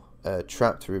for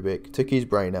trapped Ruvik, took his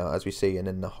brain out as we see, and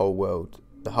then the whole world,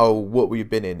 what we've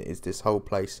been in is this whole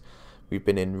place. We've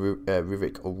been in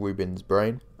Ruvik or Ruben's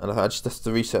brain, and that's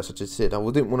the research I just did. I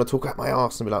didn't want to talk out my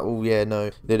arse and be like, oh yeah,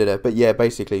 no, but yeah,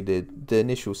 basically the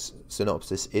initial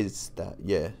synopsis is that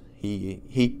yeah,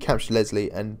 he captured Leslie,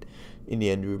 and in the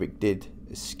end, Ruvik did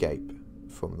escape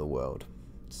from the world.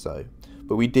 So,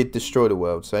 but we did destroy the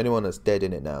world, so anyone that's dead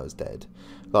in it now is dead.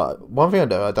 Like, one thing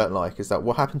I don't like is that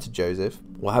what happened to Joseph,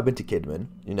 what happened to Kidman,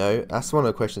 you know, that's one of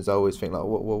the questions I always think, like,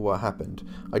 what happened?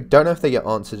 I don't know if they get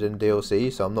answered in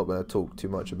DLC, so I'm not going to talk too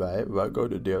much about it, right, go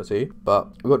to DLC,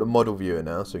 but we've got the model viewer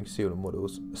now, so you can see all the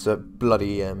models. It's a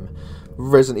bloody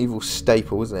Resident Evil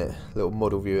staple, isn't it? Little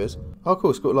model viewers. Oh, cool,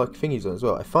 it's got, like, thingies on as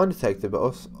well. A fine detective,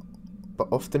 but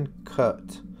often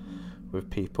curt with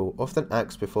people, often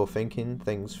acts before thinking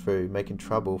things through, making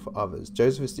trouble for others.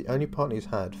 Joseph is the only partner he's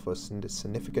had for a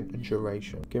significant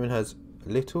duration. Given has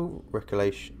little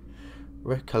recollection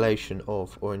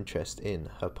of or interest in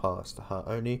her past. Her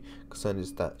only concern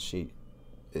is that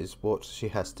what she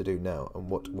has to do now and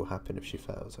what will happen if she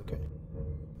fails. Okay.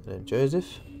 And then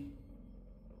Joseph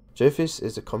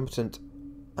is a competent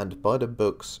and by the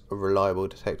books a reliable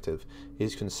detective. He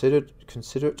is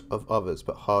considerate of others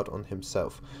but hard on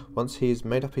himself. Once he has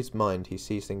made up his mind, he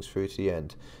sees things through to the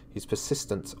end. His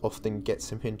persistence often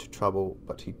gets him into trouble,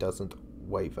 but he doesn't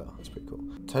waver. That's pretty cool.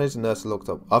 Tony's nurse locked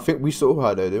up. I think we saw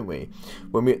her though, didn't we?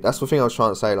 That's the thing I was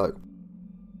trying to say, like,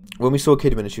 when we saw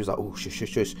Kidman and she was like, oh, shush, shush,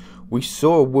 shush. We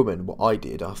saw a woman, what I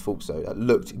did, I thought so, that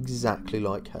looked exactly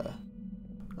like her.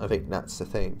 I think that's the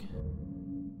thing.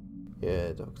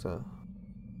 Yeah, doctor.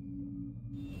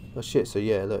 Oh shit, so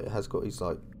yeah, look, it has got his,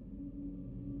 like,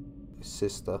 his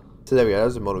sister. So there we go. That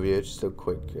was a model view, just a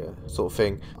quick sort of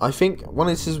thing. I think one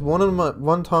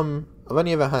time I've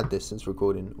only ever had this since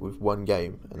recording with one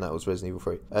game, and that was Resident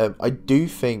Evil 3. I do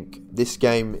think this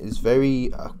game is very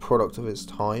a product of its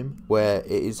time, where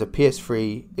it is a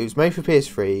PS3. It was made for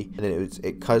PS3, and then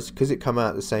because it come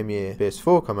out the same year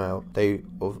PS4 come out. They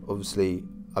obviously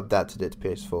adapted it to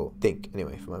PS4.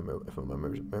 Anyway, if my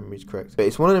memory is correct. But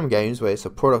it's one of them games where it's a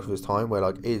product of its time, where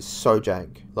like it is so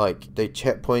jank. Like the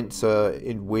checkpoints are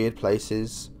in weird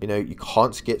places. You know, you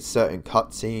can't skip certain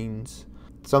cutscenes.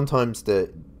 Sometimes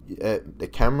the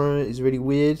camera is really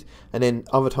weird, and then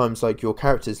other times like your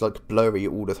character's like blurry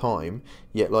all the time,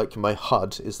 yet like my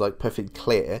HUD is like perfectly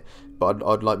clear, but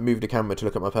I'd like move the camera to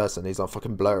look at my person, he's like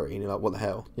fucking blurry, and you're like, what the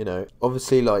hell, you know?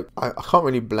 Obviously, like I can't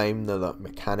really blame the like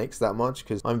mechanics that much,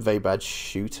 because I'm very bad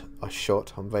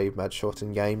I'm very bad shot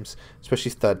in games,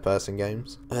 especially third person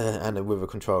games, and with a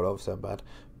controller, obviously I'm bad.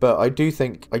 But I do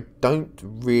think I don't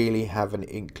really have an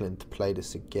inkling to play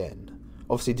this again.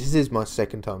 Obviously, this is my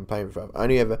second time playing for it. I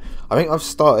think I've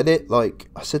started it, like,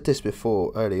 I said this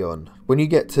before early on. When you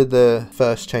get to the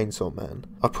first Chainsaw Man,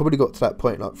 I've probably got to that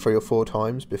point like 3 or 4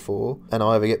 times before, and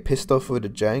I either get pissed off with the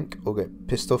jank or get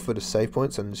pissed off with the save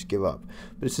points and just give up.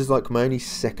 But this is like my only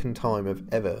second time I've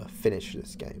ever finished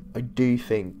this game. I do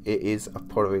think it is a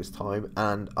product of its time,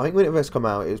 and I think when it first came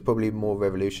out, it was probably more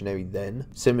revolutionary then,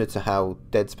 similar to how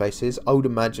Dead Space is. I would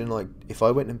imagine, like, if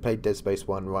I went and played Dead Space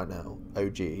 1 right now,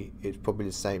 OG, it's probably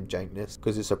the same jankness,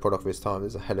 because it's a product of its time.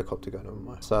 There's a helicopter going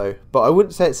on. So, but I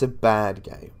wouldn't say it's a bad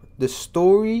game. The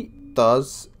story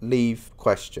does leave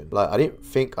question. Like, I didn't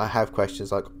think I have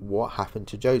questions like, what happened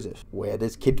to Joseph? Where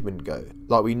does Kidman go?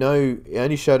 Like, we know it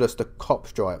only showed us the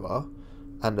cop driver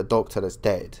and the doctor that's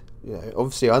dead. You know,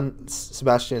 obviously,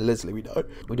 Sebastian and Leslie, we know.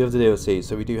 We do have the DLC,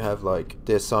 so we do have, like,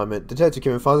 the assignment. Detective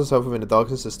Kidman finds herself within the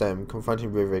darkness of STEM,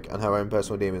 confronting Ruvik and her own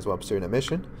personal demons while pursuing a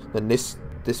mission. Then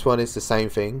this one is the same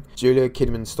thing. Julia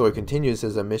Kidman's story continues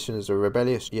as her mission as a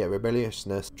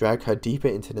rebelliousness drag her deeper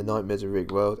into the nightmares of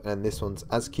Rick world, and this one's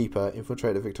as Keeper,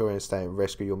 infiltrate the Victorian estate and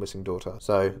rescue your missing daughter.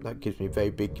 So that gives me very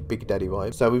big daddy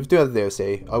vibes. So we do have the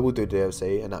DLC. I will do the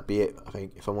DLC, and that'd be it, I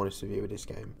think, if I'm honest with you with this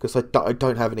game, because I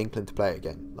don't have an inkling to play it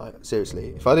again. Like,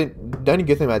 seriously, if I didn't, the only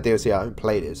good thing about DLC, I haven't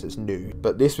played it, so it's new.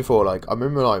 But this before, like, I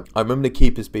remember the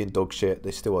Keepers being dog shit.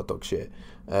 They still are dog shit.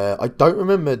 I don't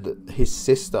remember his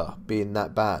sister being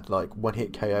that bad, like one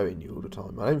hit KOing you all the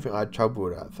time. I don't think I had trouble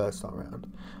with that first time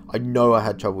around. I know I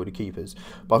had trouble with the Keepers,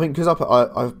 but I think because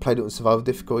I've played it on survival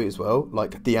difficulty as well,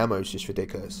 like the ammo is just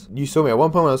ridiculous. You saw me at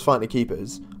one point when I was fighting the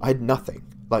Keepers, I had nothing,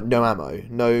 like no ammo,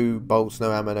 no bolts,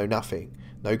 no ammo, no nothing,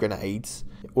 no grenades.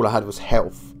 All I had was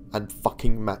health and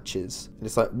fucking matches, and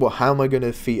it's like, well, how am I going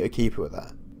to defeat a Keeper with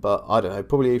that? But I don't know,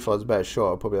 probably if I was a better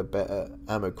shot, I'd probably have better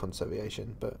ammo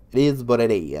conservation. But it is what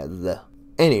it is.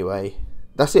 Anyway,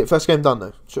 that's it. First game done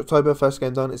though. Shocktober, first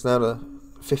game done. It's now the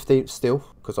 15th still,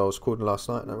 because I was recording last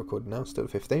night and I'm recording now, still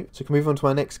the 15th. So we can move on to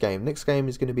our next game. Next game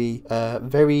is going to be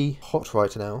very hot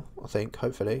right now, I think,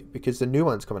 hopefully, because the new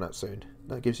one's coming out soon.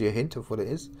 That gives you a hint of what it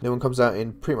is. The new one comes out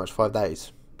in pretty much 5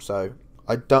 days. So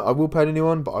I will play the new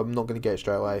one, but I'm not going to get it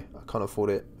straight away. I can't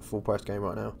afford it, full price game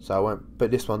right now, so I won't.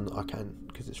 But this one I can,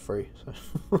 because it's free.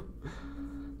 So.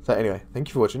 So anyway, thank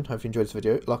you for watching. Hope you enjoyed this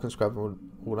video. Like and subscribe and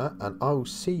all that, and I will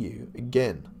see you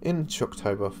again in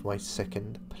Shocktober for my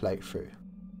second playthrough.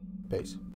 Peace.